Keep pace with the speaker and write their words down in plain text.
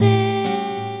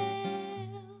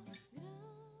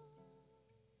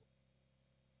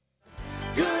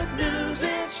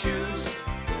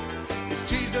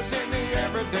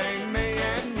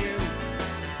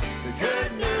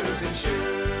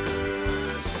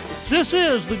This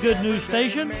is the Good News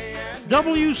Station,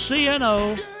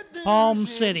 WCNO, Palm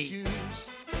City.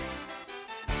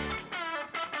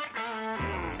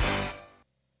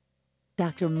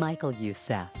 Dr. Michael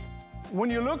Youssef. When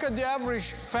you look at the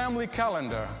average family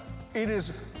calendar, it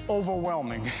is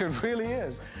overwhelming. It really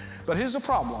is. But here's the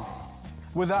problem.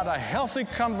 Without a healthy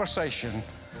conversation,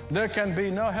 there can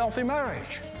be no healthy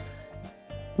marriage.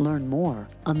 Learn more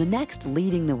on the next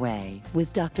Leading the Way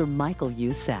with Dr. Michael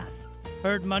Youssef.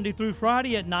 Heard Monday through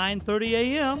Friday at 9:30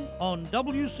 a.m. on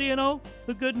WCNO,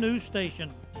 the Good News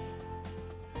Station.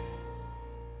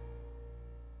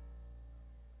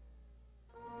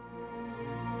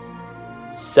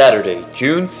 Saturday,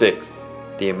 June 6th,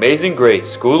 the Amazing Grace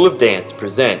School of Dance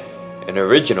presents an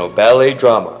original ballet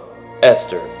drama,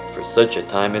 Esther, for such a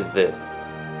time as this.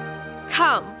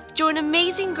 Come, join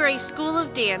Amazing Grace School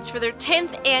of Dance for their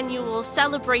 10th annual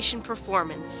celebration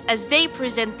performance as they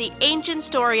present the ancient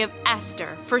story of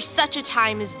Esther for such a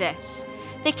time as this.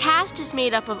 The cast is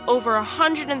made up of over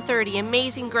 130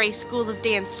 Amazing Grace School of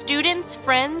Dance students,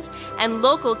 friends, and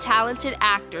local talented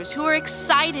actors who are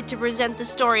excited to present the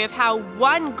story of how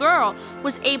one girl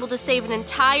was able to save an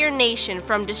entire nation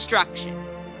from destruction.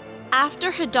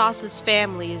 After Hadassah's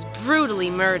family is brutally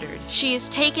murdered, she is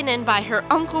taken in by her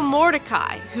uncle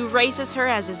Mordecai, who raises her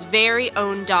as his very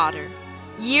own daughter.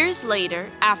 Years later,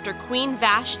 after Queen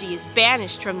Vashti is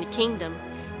banished from the kingdom,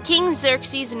 King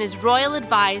Xerxes and his royal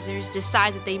advisors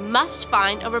decide that they must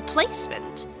find a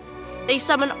replacement. They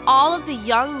summon all of the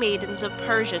young maidens of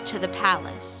Persia to the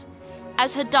palace.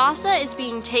 As Hadassah is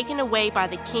being taken away by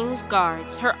the king's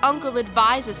guards, her uncle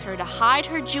advises her to hide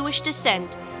her Jewish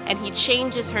descent, and he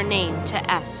changes her name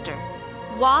to Esther.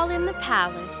 While in the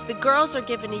palace, the girls are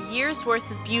given a year's worth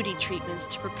of beauty treatments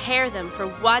to prepare them for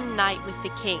one night with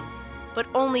the king. But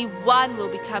only one will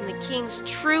become the king's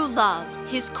true love,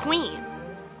 his queen.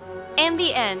 In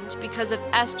the end, because of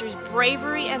Esther's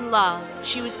bravery and love,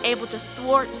 she was able to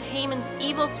thwart Haman's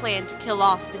evil plan to kill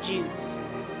off the Jews.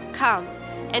 Come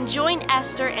and join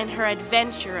Esther in her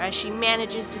adventure as she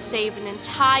manages to save an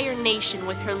entire nation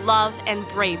with her love and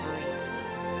bravery.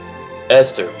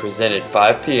 Esther, presented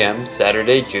 5 p.m.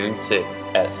 Saturday, June 6th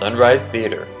at Sunrise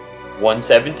Theater,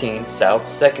 117 South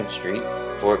 2nd Street,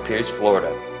 Fort Pierce,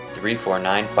 Florida,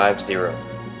 34950.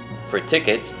 For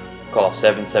tickets, call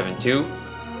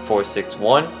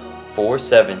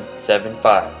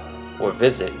 772-461-4775 or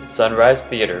visit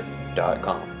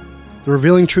sunrisetheater.com. The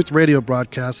Revealing Truth radio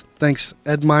broadcast thanks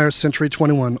Ed Meyer Century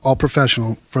 21 All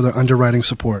Professional for their underwriting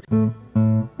support.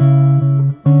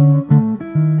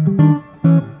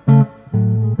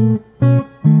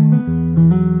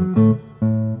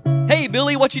 Hey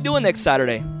Billy, what you doing next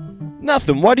Saturday?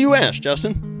 Nothing. Why do you ask,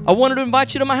 Justin? I wanted to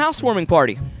invite you to my housewarming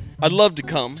party. I'd love to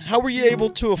come. How were you able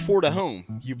to afford a home?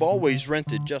 You've always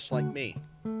rented just like me.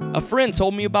 A friend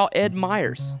told me about Ed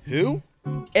Myers. Who?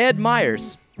 Ed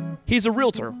Myers. He's a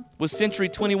realtor with Century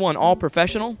 21 All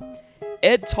Professional.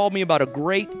 Ed told me about a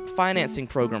great financing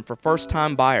program for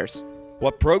first-time buyers.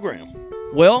 What program?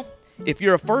 Well, if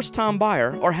you're a first-time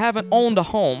buyer or haven't owned a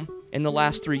home in the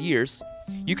last 3 years,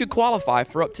 you could qualify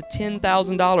for up to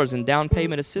 $10,000 in down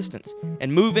payment assistance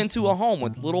and move into a home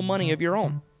with little money of your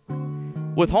own.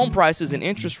 With home prices and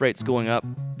interest rates going up,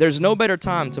 there's no better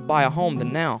time to buy a home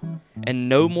than now, and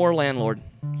no more landlord.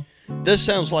 This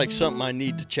sounds like something I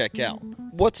need to check out.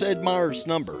 What's Ed Meyer's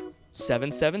number?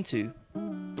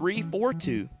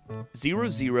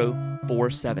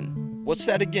 772-342-0047. What's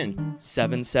that again?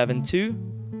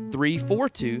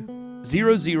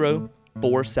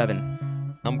 772-342-0047.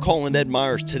 I'm calling Ed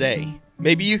Myers today.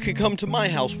 Maybe you could come to my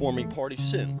housewarming party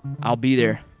soon. I'll be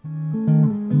there.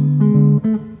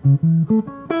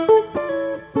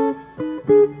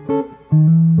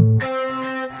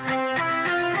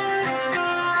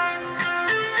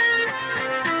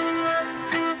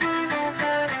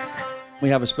 We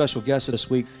have a special guest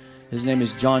this week. His name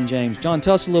is John James. John,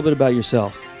 tell us a little bit about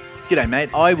yourself. G'day,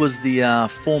 mate. I was the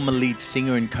former lead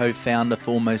singer and co-founder for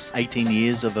almost 18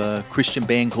 years of a Christian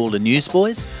band called the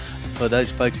Newsboys. For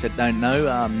those folks that don't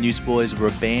know, Newsboys were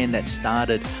a band that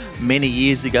started many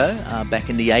years ago, back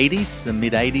in the 80s, the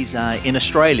mid-80s, in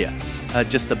Australia.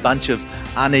 Just a bunch of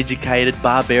uneducated,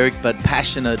 barbaric, but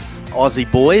passionate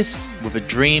Aussie boys with a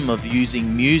dream of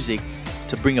using music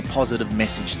to bring a positive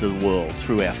message to the world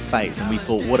through our faith. And we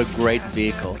thought, what a great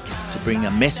vehicle to bring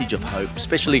a message of hope,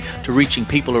 especially to reaching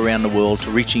people around the world,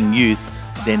 to reaching youth,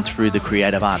 then through the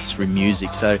creative arts, through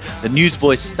music. So the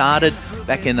Newsboys started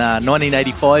back in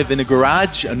 1985 in a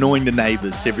garage, annoying the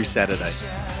neighbors every Saturday.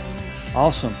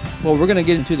 Awesome. Well, we're going to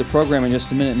get into the program in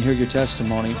just a minute and hear your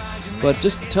testimony. But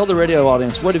just tell the radio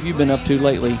audience, what have you been up to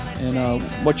lately and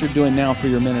what you're doing now for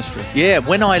your ministry? Yeah,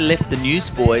 when I left the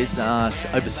Newsboys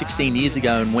over 16 years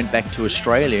ago and went back to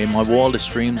Australia, in my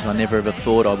wildest dreams, I never ever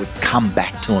thought I would come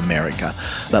back to America.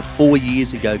 But 4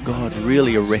 years ago, God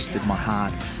really arrested my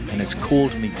heart and has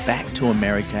called me back to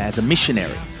America as a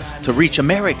missionary, to reach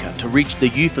America, to reach the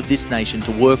youth of this nation,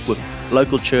 to work with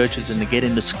local churches and to get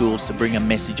into schools to bring a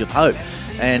message of hope.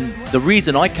 And the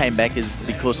reason I came back is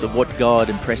because of what God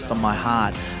impressed on my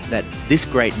heart, that this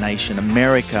great nation,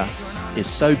 America, is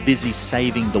so busy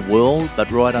saving the world, but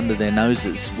right under their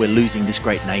noses, we're losing this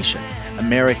great nation.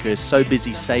 America is so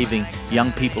busy saving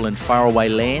young people in faraway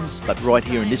lands, but right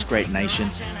here in this great nation,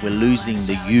 we're losing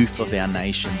the youth of our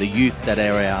nation, the youth that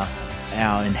are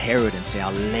our inheritance,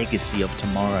 our legacy of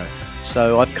tomorrow.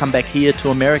 So I've come back here to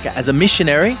America as a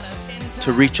missionary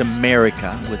to reach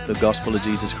America with the gospel of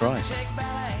Jesus Christ.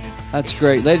 That's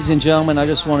great. Ladies and gentlemen, I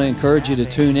just want to encourage you to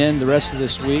tune in the rest of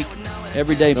this week,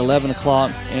 every day at 11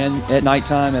 o'clock and at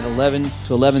nighttime at 11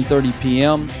 to 11:30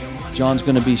 p.m. John's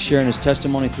going to be sharing his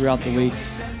testimony throughout the week.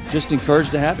 Just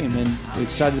encouraged to have him and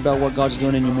excited about what God's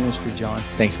doing in your ministry, John.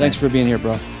 Thanks, man. Thanks for being here,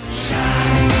 bro.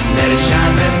 Shine, let it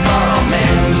shine before all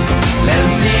men. Let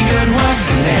them see good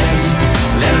works and then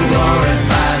let them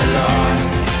glorify the Lord.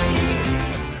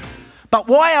 But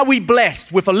why are we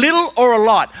blessed with a little or a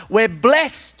lot? We're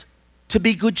blessed to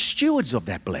be good stewards of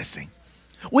that blessing.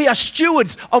 We are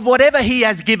stewards of whatever He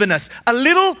has given us, a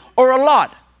little or a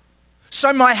lot.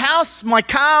 So my house, my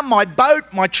car, my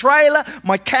boat, my trailer,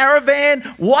 my caravan,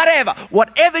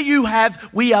 whatever you have,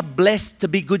 we are blessed to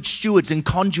be good stewards and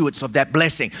conduits of that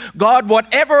blessing. God,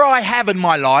 whatever I have in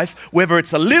my life, whether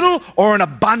it's a little or an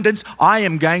abundance, I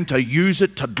am going to use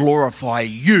it to glorify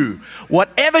You.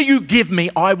 Whatever You give me,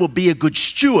 I will be a good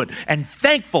steward and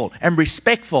thankful and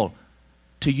respectful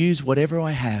to use whatever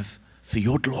I have for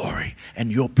Your glory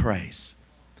and Your praise.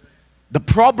 The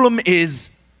problem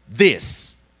is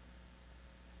this.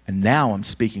 And now I'm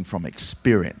speaking from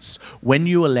experience. When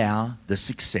you allow the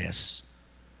success,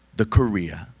 the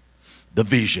career, the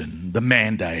vision, the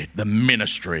mandate, the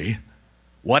ministry,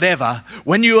 whatever,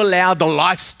 when you allow the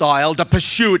lifestyle, the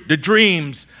pursuit, the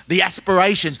dreams, the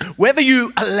aspirations, whether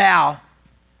you allow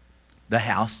the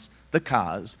house, the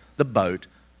cars, the boat,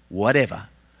 whatever,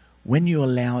 when you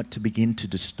allow it to begin to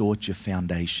distort your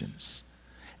foundations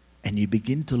and you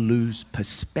begin to lose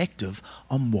perspective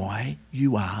on why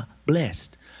you are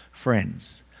blessed.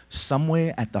 Friends,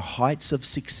 somewhere at the heights of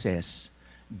success,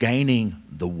 gaining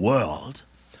the world,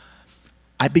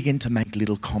 I begin to make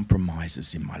little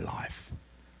compromises in my life.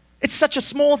 It's such a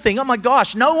small thing. Oh my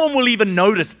gosh, no one will even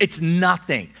notice. It's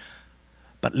nothing.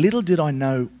 But little did I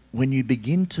know, when you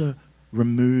begin to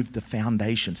remove the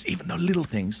foundations, even the little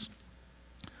things,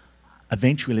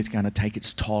 eventually it's going to take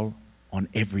its toll on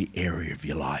every area of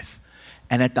your life.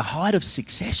 And at the height of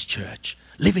success, church,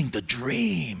 living the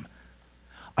dream,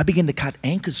 I begin to cut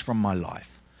anchors from my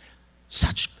life.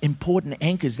 Such important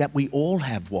anchors that we all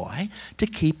have. Why? To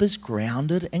keep us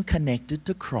grounded and connected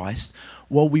to Christ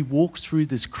while we walk through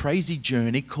this crazy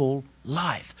journey called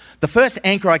life. The first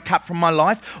anchor I cut from my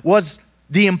life was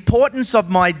the importance of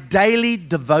my daily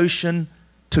devotion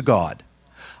to God.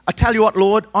 I tell you what,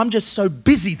 Lord, I'm just so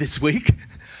busy this week.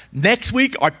 Next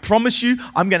week, I promise you,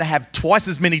 I'm going to have twice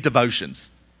as many devotions.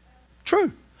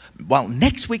 True. Well,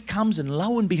 next week comes and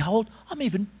lo and behold, I'm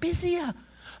even busier.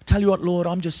 I tell you what, Lord,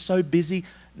 I'm just so busy.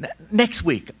 Next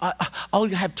week, I'll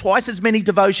have twice as many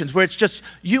devotions where it's just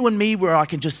You and me, where I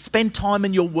can just spend time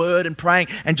in Your Word and praying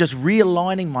and just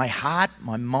realigning my heart,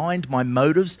 my mind, my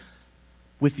motives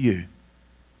with You.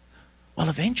 Well,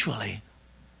 eventually,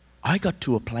 I got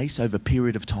to a place over a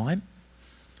period of time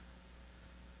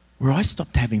where I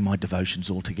stopped having my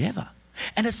devotions altogether.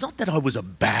 And it's not that I was a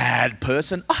bad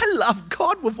person. I love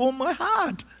God with all my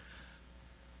heart.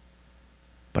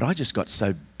 But I just got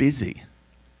so busy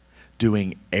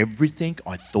doing everything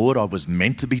I thought I was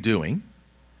meant to be doing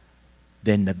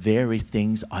than the very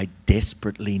things I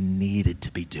desperately needed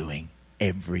to be doing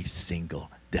every single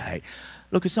day.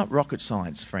 Look, it's not rocket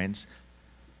science, friends.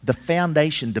 The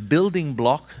foundation, the building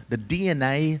block, the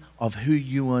DNA of who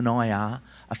you and I are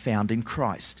found in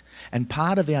Christ. And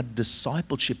part of our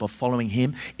discipleship of following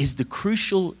Him is the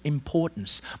crucial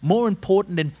importance, more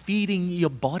important than feeding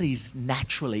your bodies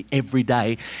naturally every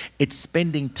day, it's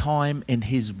spending time in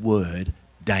His Word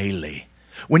daily.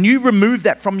 When you remove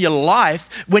that from your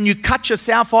life, when you cut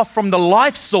yourself off from the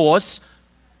life source,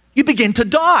 you begin to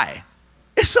die.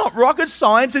 It's not rocket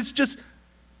science, it's just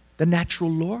the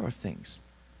natural law of things.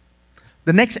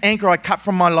 The next anchor I cut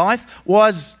from my life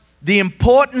was the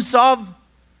importance of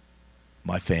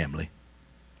my family.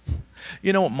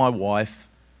 You know what, my wife,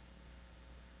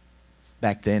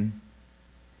 back then.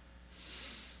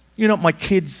 You know what my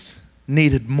kids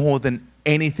needed more than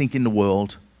anything in the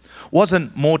world?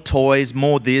 Wasn't more toys,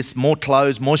 more this, more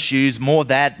clothes, more shoes, more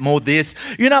that, more this.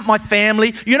 You know what my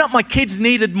family, you know what my kids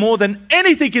needed more than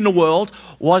anything in the world?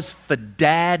 Was for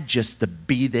Dad just to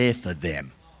be there for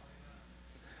them.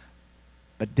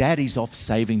 But Daddy's off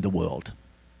saving the world.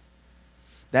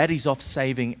 Daddy's off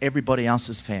saving everybody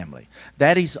else's family.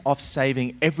 Daddy's off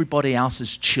saving everybody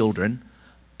else's children,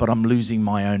 but I'm losing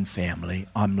my own family.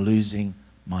 I'm losing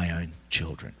my own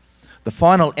children. The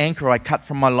final anchor I cut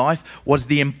from my life was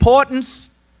the importance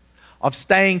of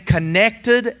staying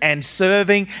connected and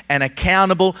serving and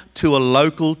accountable to a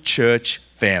local church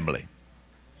family.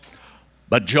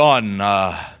 But John,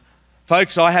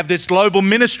 folks, I have this global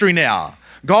ministry now.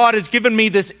 God has given me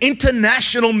this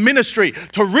international ministry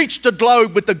to reach the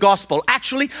globe with the gospel.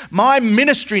 Actually, my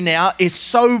ministry now is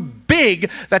so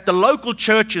big that the local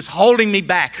church is holding me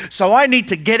back. So I need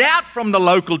to get out from the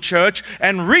local church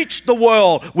and reach the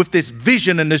world with this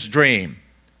vision and this dream.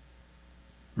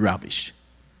 Rubbish.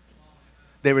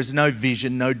 There is no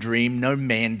vision, no dream, no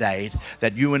mandate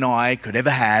that you and I could ever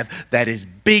have that is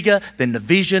bigger than the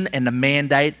vision and the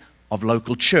mandate of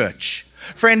local church.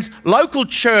 Friends, local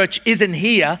church isn't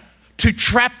here to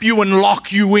trap you and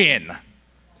lock you in.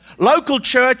 Local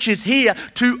church is here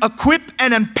to equip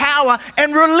and empower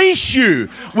and release you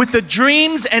with the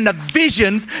dreams and the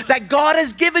visions that God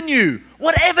has given you,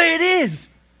 whatever it is.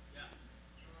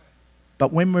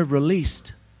 But when we're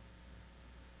released,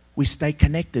 we stay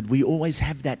connected. We always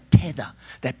have that tether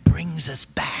that brings us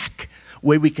back,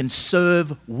 where we can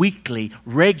serve weekly,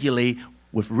 regularly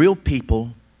with real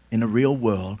people in a real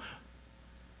world,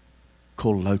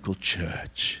 called local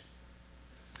church.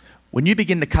 When you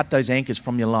begin to cut those anchors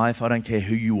from your life, I don't care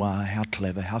who you are, how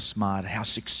clever, how smart, how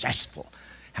successful,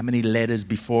 how many letters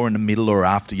before, in the middle, or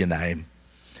after your name.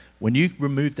 When you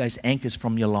remove those anchors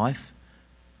from your life,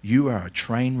 you are a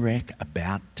train wreck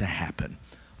about to happen.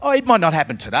 Oh, it might not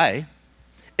happen today.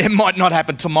 It might not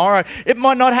happen tomorrow. It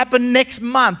might not happen next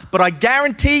month. But I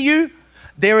guarantee you,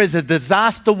 there is a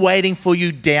disaster waiting for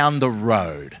you down the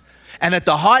road. And at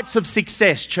the heights of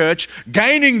success, church,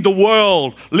 gaining the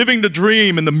world, living the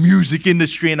dream in the music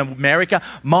industry in America,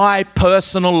 my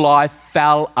personal life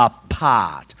fell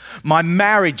apart. My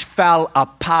marriage fell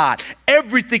apart.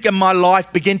 Everything in my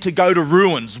life began to go to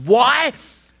ruins. Why?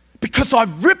 Because I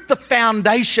ripped the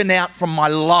foundation out from my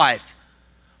life.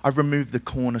 I removed the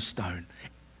cornerstone.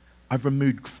 I've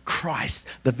removed Christ,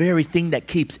 the very thing that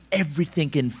keeps everything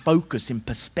in focus, in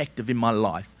perspective in my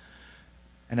life.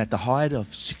 And at the height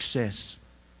of success,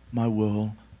 my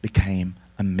world became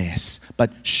a mess.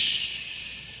 But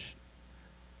shh,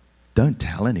 don't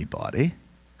tell anybody.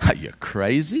 Are you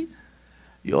crazy?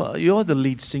 You're the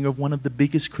lead singer of one of the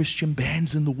biggest Christian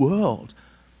bands in the world.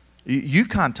 You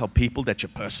can't tell people that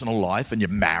your personal life and your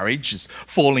marriage is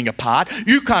falling apart.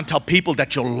 You can't tell people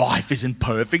that your life isn't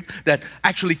perfect, that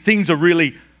actually things are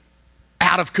really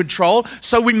out of control.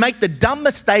 So we make the dumb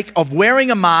mistake of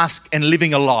wearing a mask and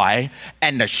living a lie,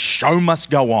 and the show must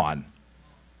go on.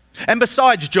 And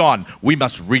besides, John, we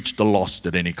must reach the lost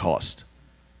at any cost.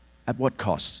 At what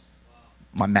cost?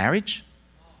 My marriage?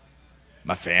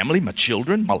 My family? My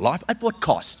children? My life? At what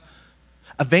cost?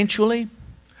 Eventually,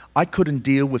 I couldn't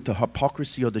deal with the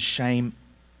hypocrisy or the shame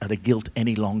or the guilt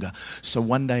any longer. So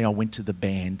one day I went to the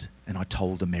band and I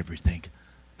told them everything.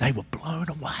 They were blown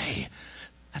away.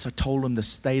 As I told them the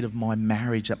state of my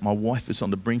marriage, that my wife is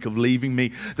on the brink of leaving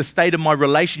me, the state of my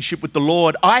relationship with the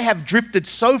Lord. I have drifted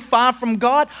so far from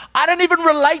God, I don't even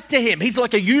relate to Him. He's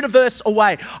like a universe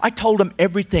away. I told them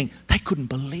everything. They couldn't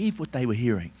believe what they were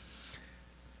hearing.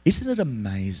 Isn't it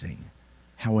amazing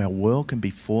how our world can be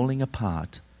falling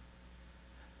apart,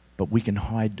 but we can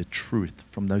hide the truth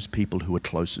from those people who are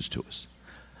closest to us,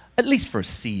 at least for a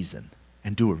season,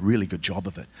 and do a really good job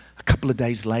of it. A couple of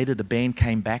days later, the band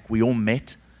came back. We all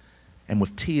met. And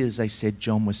with tears, they said,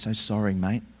 John, we're so sorry,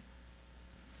 mate.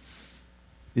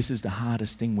 This is the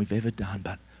hardest thing we've ever done,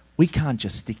 but we can't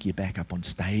just stick you back up on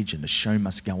stage and the show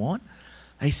must go on.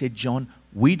 They said, John,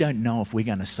 we don't know if we're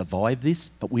going to survive this,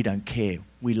 but we don't care.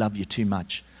 We love you too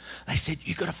much. They said,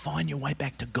 you've got to find your way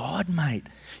back to God, mate.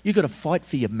 You've got to fight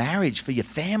for your marriage, for your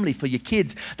family, for your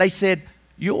kids. They said,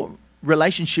 your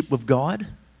relationship with God,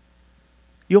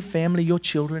 your family, your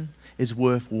children is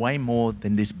worth way more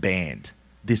than this band,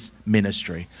 this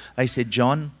ministry. They said,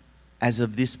 John, as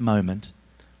of this moment,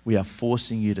 we are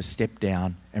forcing you to step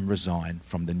down and resign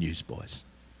from the Newsboys.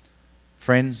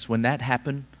 Friends, when that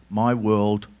happened, my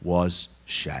world was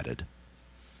shattered.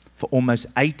 For almost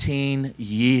 18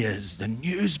 years, the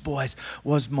Newsboys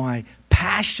was my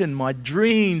passion, my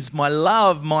dreams, my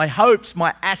love, my hopes,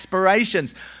 my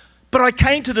aspirations. But I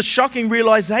came to the shocking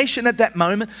realization at that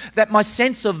moment that my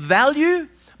sense of value,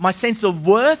 my sense of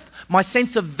worth, my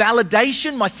sense of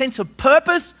validation, my sense of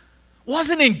purpose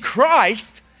wasn't in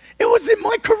Christ. It was in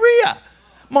my career,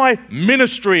 my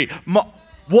ministry,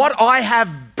 what I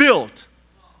have built.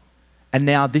 And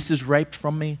now this is raped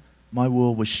from me. My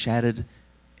world was shattered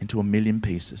into a million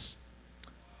pieces.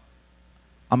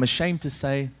 I'm ashamed to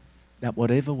say that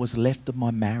whatever was left of my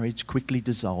marriage quickly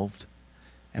dissolved,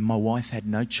 and my wife had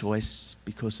no choice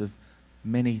because of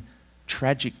many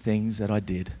tragic things that I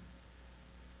did.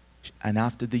 And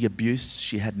after the abuse,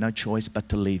 she had no choice but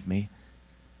to leave me.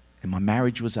 And my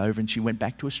marriage was over and she went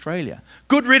back to Australia.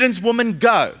 Good riddance, woman,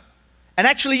 go. And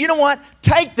actually, you know what?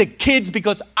 Take the kids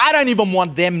because I don't even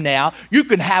want them now. You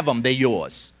can have them, they're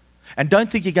yours. And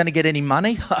don't think you're going to get any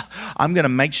money. I'm going to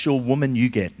make sure, woman, you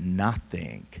get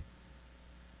nothing.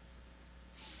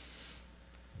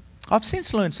 I've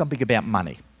since learned something about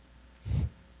money.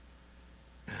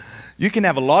 You can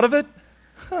have a lot of it,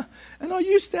 and I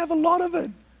used to have a lot of it.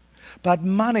 But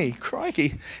money,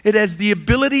 crikey, it has the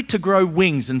ability to grow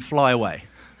wings and fly away.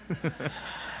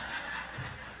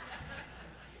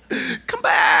 Come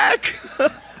back!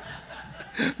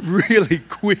 Really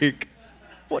quick.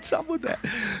 What's up with that?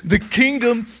 The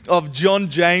kingdom of John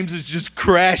James is just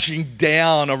crashing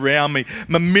down around me.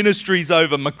 My ministry's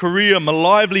over, my career, my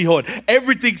livelihood,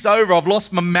 everything's over. I've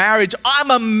lost my marriage.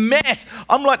 I'm a mess.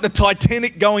 I'm like the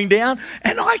Titanic going down,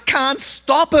 and I can't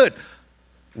stop it.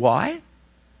 Why?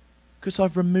 Because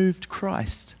I've removed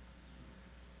Christ.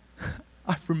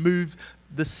 I've removed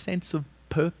the sense of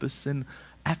purpose and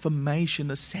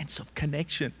affirmation, a sense of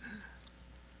connection.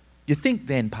 You think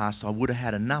then, Pastor, I would have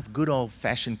had enough good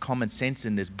old-fashioned common sense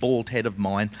in this bald head of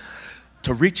mine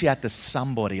to reach out to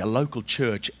somebody, a local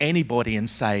church, anybody, and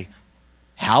say,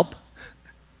 help?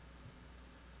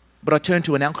 But I turned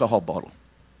to an alcohol bottle.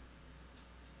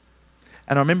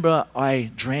 And I remember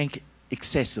I drank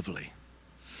excessively.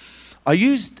 I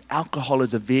used alcohol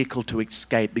as a vehicle to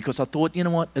escape because I thought, you know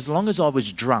what, as long as I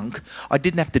was drunk, I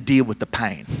didn't have to deal with the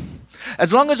pain.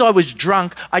 As long as I was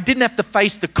drunk, I didn't have to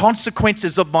face the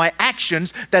consequences of my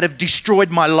actions that have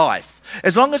destroyed my life.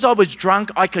 As long as I was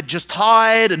drunk, I could just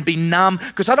hide and be numb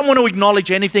because I don't want to acknowledge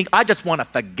anything. I just want to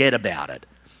forget about it.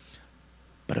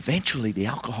 But eventually, the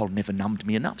alcohol never numbed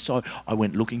me enough, so I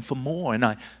went looking for more. And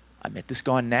I met this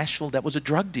guy in Nashville that was a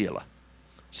drug dealer.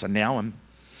 So now I'm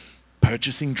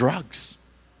purchasing drugs.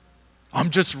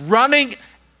 I'm just running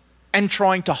and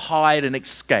trying to hide and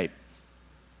escape.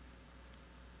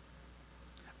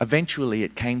 Eventually,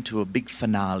 it came to a big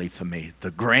finale for me,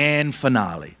 the grand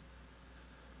finale.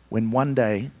 When one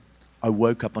day, I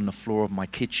woke up on the floor of my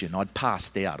kitchen. I'd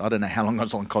passed out. I don't know how long I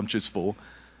was unconscious for.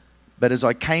 But as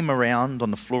I came around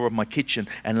on the floor of my kitchen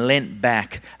and leant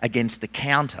back against the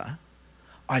counter,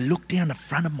 I looked down the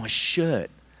front of my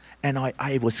shirt and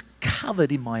I was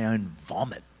covered in my own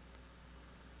vomit.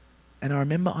 And I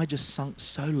remember I just sunk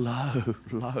so low,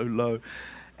 low.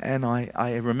 And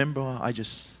I remember I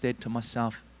just said to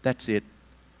myself, that's it.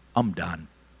 I'm done.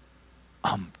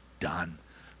 I'm done.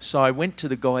 So I went to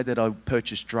the guy that I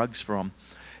purchased drugs from.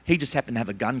 He just happened to have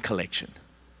a gun collection.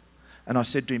 And I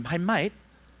said to him, hey, mate,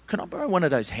 can I borrow one of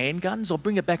those handguns? I'll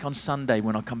bring it back on Sunday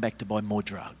when I come back to buy more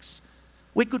drugs.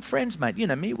 We're good friends, mate. You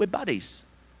know me, we're buddies.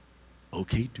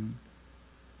 Okay, dude.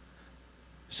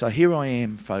 So here I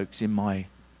am, folks, in my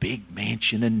big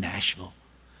mansion in Nashville.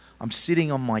 I'm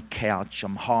sitting on my couch.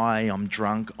 I'm high. I'm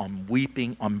drunk. I'm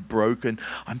weeping. I'm broken.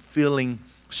 I'm feeling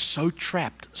so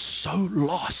trapped, so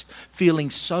lost, feeling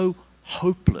so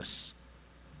hopeless.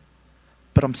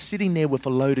 But I'm sitting there with a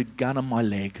loaded gun on my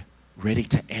leg, ready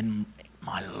to end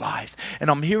my life. And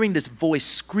I'm hearing this voice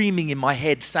screaming in my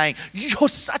head saying, you're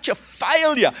such a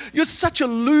failure. You're such a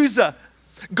loser.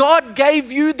 God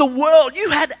gave you the world. You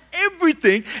had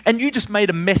everything, and you just made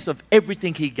a mess of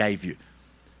everything He gave you.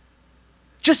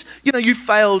 Just, you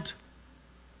failed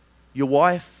your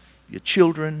wife, your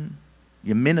children,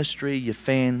 your ministry, your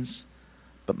fans,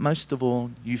 but most of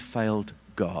all, you failed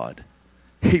God.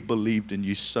 He believed in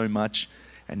you so much,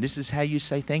 and this is how you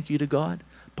say thank you to God,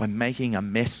 by making a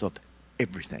mess of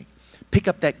everything. Pick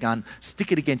up that gun,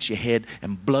 stick it against your head,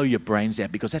 and blow your brains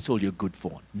out, because that's all you're good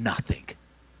for, nothing.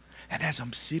 And as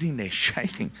I'm sitting there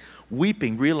shaking,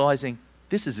 weeping, realizing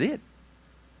this is it.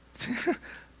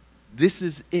 This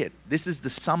is it. This is the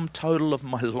sum total of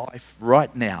my life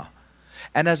right now.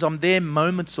 And as I'm there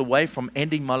moments away from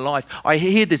ending my life, I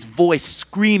hear this voice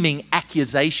screaming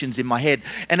accusations in my head.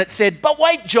 And it said, but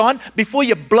wait, John, before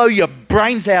you blow your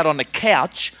brains out on the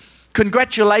couch,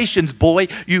 congratulations, boy,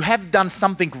 you have done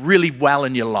something really well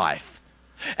in your life.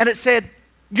 And it said,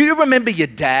 Do you remember your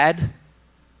dad?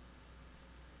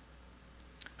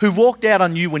 Who walked out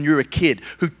on you when you were a kid,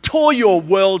 who tore your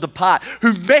world apart,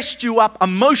 who messed you up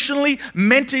emotionally,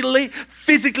 mentally,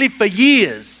 physically for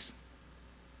years.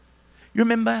 You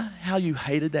remember how you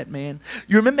hated that man?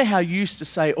 You remember how you used to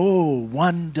say, oh,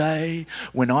 one day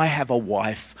when I have a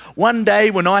wife, one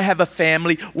day when I have a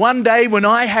family, one day when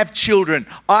I have children,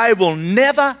 I will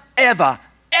never, ever,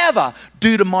 ever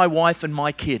do to my wife and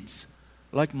my kids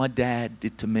like my dad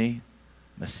did to me,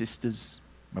 my sisters,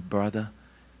 my brother,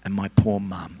 and my poor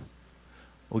mum.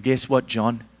 Well, guess what,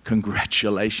 John?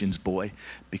 Congratulations, boy,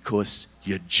 because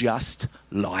you're just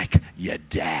like your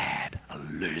dad, a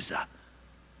loser.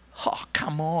 Oh,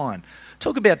 come on.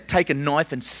 Talk about take a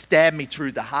knife and stab me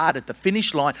through the heart at the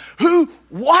finish line. Who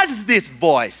was this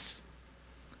voice?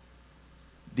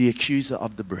 The accuser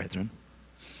of the brethren,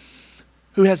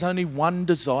 who has only one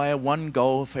desire, one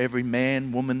goal for every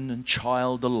man, woman, and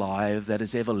child alive that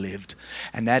has ever lived,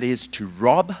 and that is to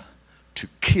rob, to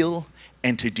kill,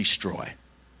 and to destroy.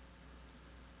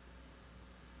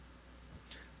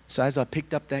 So as I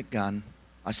picked up that gun,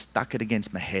 I stuck it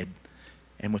against my head,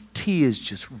 and with tears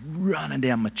just running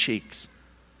down my cheeks,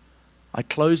 I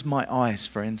closed my eyes,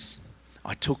 friends.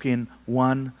 I took in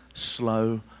one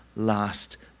slow,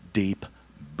 last, deep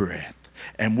breath.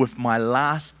 And with my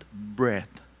last breath,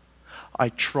 I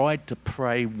tried to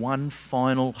pray one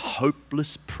final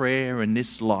hopeless prayer in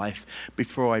this life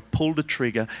before I pulled the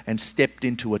trigger and stepped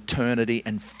into eternity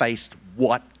and faced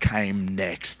what came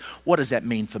next. What does that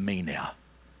mean for me now?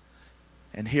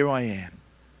 And here I am,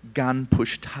 gun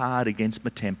pushed hard against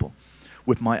my temple,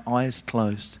 with my eyes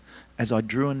closed. As I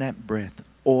drew in that breath,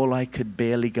 all I could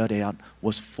barely get out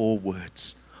was 4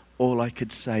 words. All I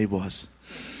could say was,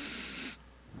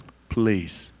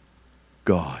 please,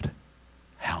 God,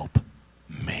 help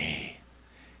me.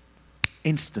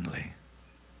 Instantly,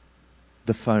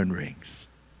 the phone rings.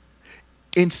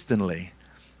 Instantly,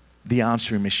 the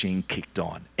answering machine kicked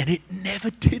on. And it never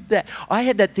did that. I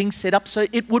had that thing set up so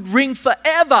it would ring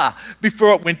forever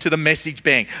before it went to the message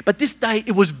bank. But this day,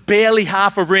 it was barely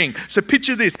half a ring. So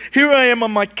picture this. Here I am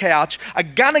on my couch, a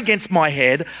gun against my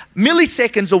head,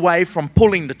 milliseconds away from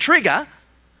pulling the trigger,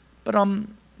 but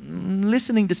I'm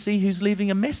listening to see who's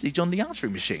leaving a message on the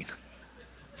answering machine.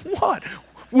 What?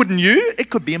 Wouldn't you? It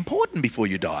could be important before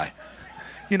you die.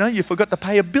 You know, you forgot to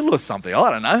pay a bill or something.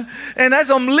 I don't know. And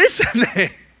as I'm listening,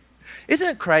 isn't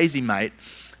it crazy, mate,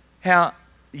 how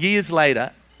years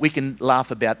later we can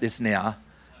laugh about this now?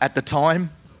 At the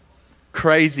time,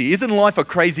 crazy. Isn't life a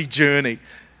crazy journey?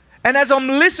 And as I'm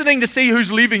listening to see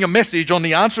who's leaving a message on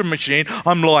the answering machine,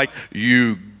 I'm like,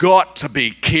 you got to be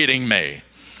kidding me.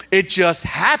 It just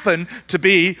happened to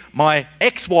be my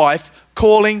ex-wife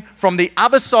calling from the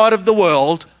other side of the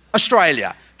world,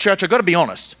 Australia. Church, I've got to be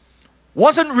honest.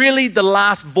 Wasn't really the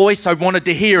last voice I wanted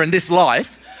to hear in this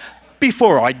life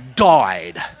before I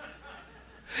died.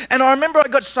 And I remember I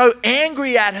got so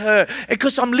angry at her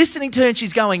because I'm listening to her and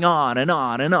she's going on and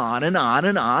on and on and on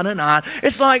and on and on.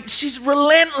 It's like she's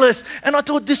relentless. And I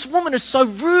thought, this woman is so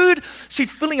rude.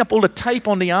 She's filling up all the tape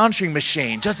on the answering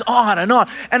machine, just on and on.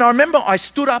 And I remember I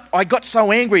stood up, I got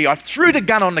so angry, I threw the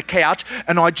gun on the couch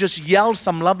and I just yelled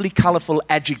some lovely, colourful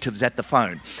adjectives at the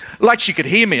phone. Like she could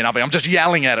hear me and I'm just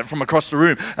yelling at it from across the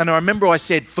room. And I remember I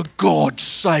said, for God's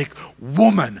sake,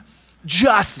 woman,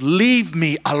 just leave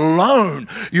me alone.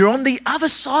 You're on the other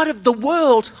side of the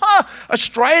world.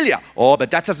 Australia. Oh,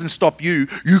 but that doesn't stop you.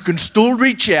 You can still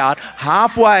reach out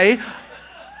halfway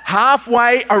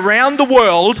around the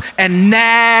world and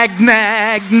nag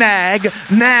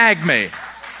me.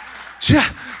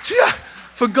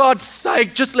 For God's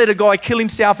sake, just let a guy kill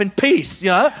himself in peace, you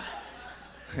know?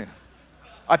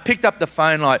 I picked up the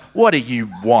phone like, what do you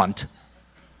want?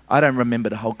 I don't remember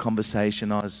the whole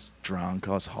conversation. I was drunk,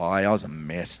 I was high, I was a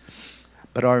mess.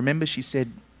 But I remember she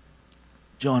said,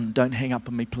 John, don't hang up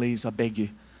on me, please, I beg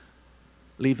you.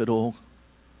 Leave it all.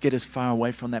 Get as far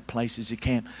away from that place as you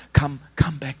can. Come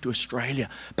back to Australia.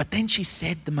 But then she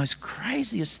said the most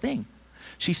craziest thing.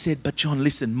 She said, but John,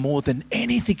 listen, more than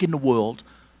anything in the world,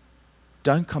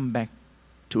 don't come back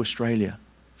to Australia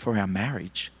for our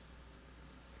marriage.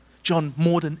 John,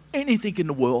 more than anything in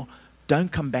the world,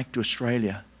 don't come back to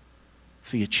Australia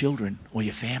for your children or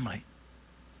your family.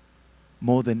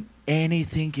 More than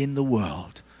anything in the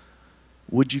world,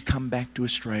 would you come back to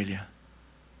Australia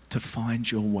to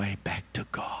find your way back to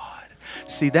God?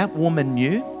 See, that woman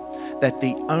knew that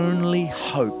the only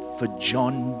hope for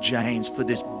John James, for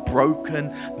this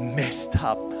broken, messed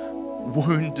up,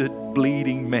 wounded,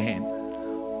 bleeding man,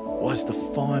 was to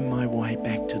find my way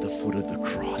back to the foot of the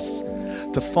cross,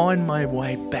 to find my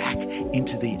way back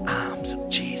into the arms of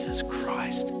Jesus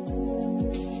Christ.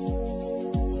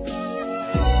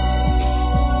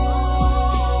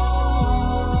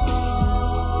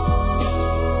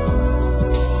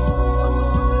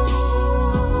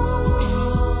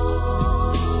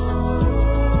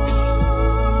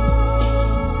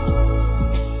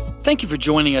 Thank you for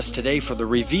joining us today for The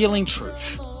Revealing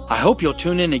Truth. I hope you'll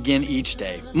tune in again each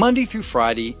day, Monday through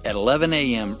Friday at 11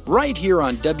 a.m. right here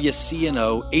on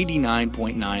WCNO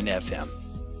 89.9 FM.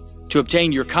 To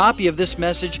obtain your copy of this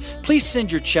message, please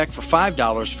send your check for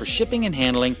 $5 for shipping and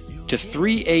handling to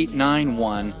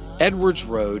 3891 Edwards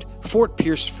Road, Fort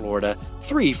Pierce, Florida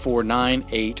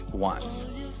 34981.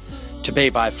 To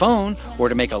pay by phone or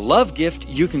to make a love gift,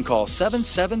 you can call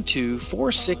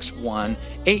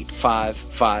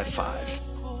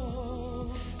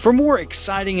 772-461-8555. For more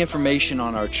exciting information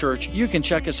on our church, you can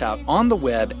check us out on the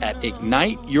web at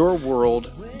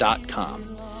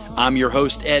igniteyourworld.com. I'm your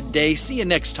host, Ed Day. See you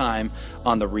next time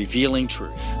on The Revealing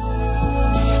Truth.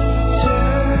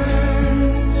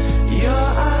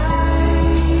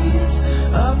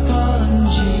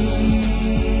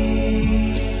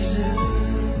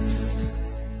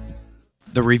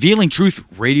 The Revealing Truth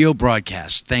radio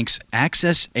broadcast thanks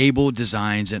Access Able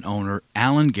Designs and owner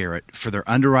Alan Garrett for their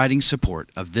underwriting support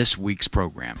of this week's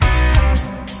program.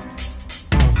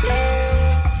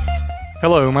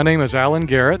 Hello, my name is Alan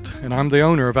Garrett, and I'm the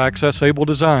owner of Access Able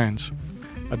Designs.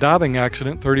 A diving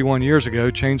accident 31 years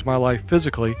ago changed my life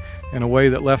physically in a way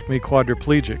that left me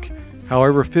quadriplegic.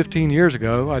 However, 15 years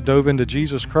ago, I dove into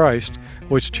Jesus Christ,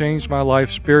 which changed my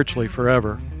life spiritually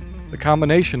forever. The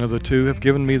combination of the two have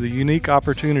given me the unique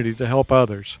opportunity to help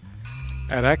others.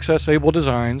 At Access Able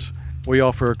Designs, we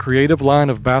offer a creative line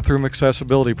of bathroom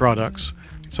accessibility products,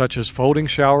 such as folding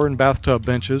shower and bathtub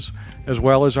benches, as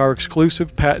well as our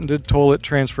exclusive patented toilet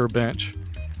transfer bench.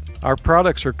 Our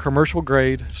products are commercial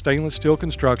grade, stainless steel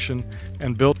construction,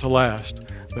 and built to last.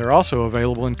 They're also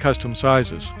available in custom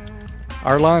sizes.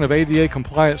 Our line of ADA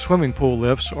compliant swimming pool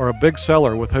lifts are a big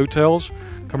seller with hotels,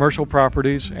 commercial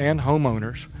properties, and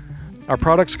homeowners. Our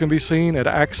products can be seen at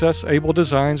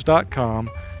accessabledesigns.com,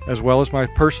 as well as my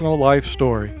personal life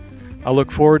story. I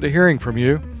look forward to hearing from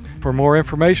you. For more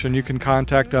information, you can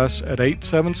contact us at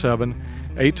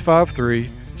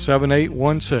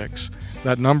 877-853-7816.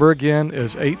 That number again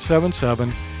is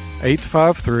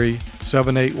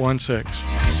 877-853-7816.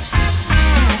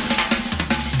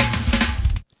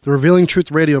 The Revealing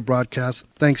Truth radio broadcast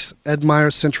thanks Ed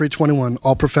Meyer Century 21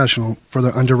 All Professional for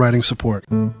their underwriting support.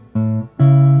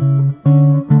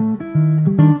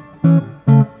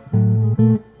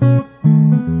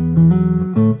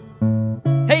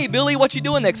 Hey, Billy, what you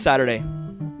doing next Saturday?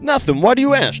 Nothing. Why do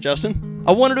you ask, Justin?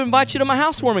 I wanted to invite you to my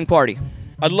housewarming party.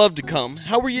 I'd love to come.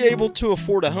 How were you able to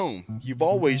afford a home? You've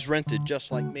always rented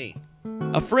just like me.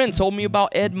 A friend told me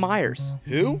about Ed Myers.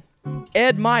 Who?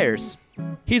 Ed Myers.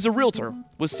 He's a realtor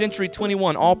with Century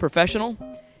 21 All Professional.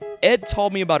 Ed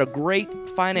told me about a great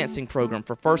financing program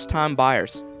for first-time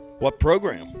buyers. What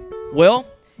program? Well,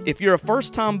 if you're a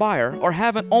first-time buyer or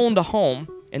haven't owned a home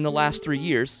in the last 3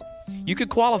 years, you could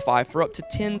qualify for up to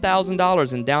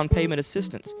 $10,000 in down payment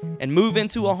assistance and move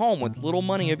into a home with little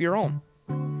money of your own.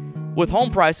 With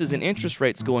home prices and interest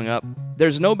rates going up,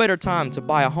 there's no better time to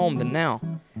buy a home than now,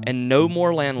 and no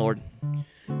more landlord.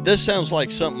 This sounds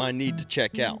like something I need to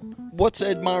check out. What's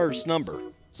Ed Meyer's number?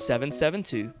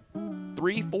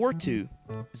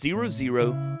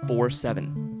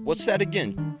 772-342-0047. What's that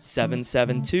again?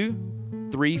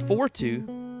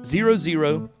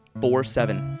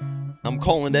 772-342-0047. I'm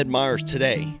calling Ed Myers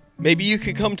today. Maybe you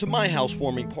could come to my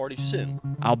housewarming party soon.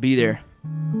 I'll be there.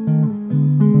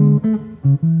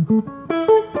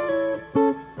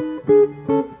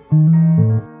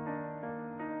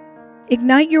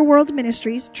 Ignite Your World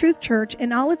Ministries, Truth Church,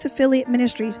 and all its affiliate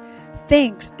ministries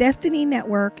thanks Destiny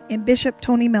Network and Bishop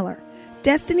Tony Miller.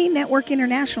 Destiny Network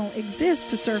International exists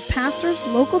to serve pastors,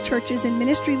 local churches, and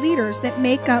ministry leaders that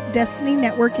make up Destiny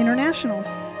Network International.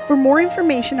 For more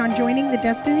information on joining the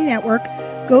Destiny Network,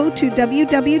 go to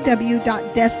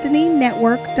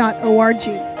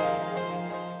www.destinynetwork.org.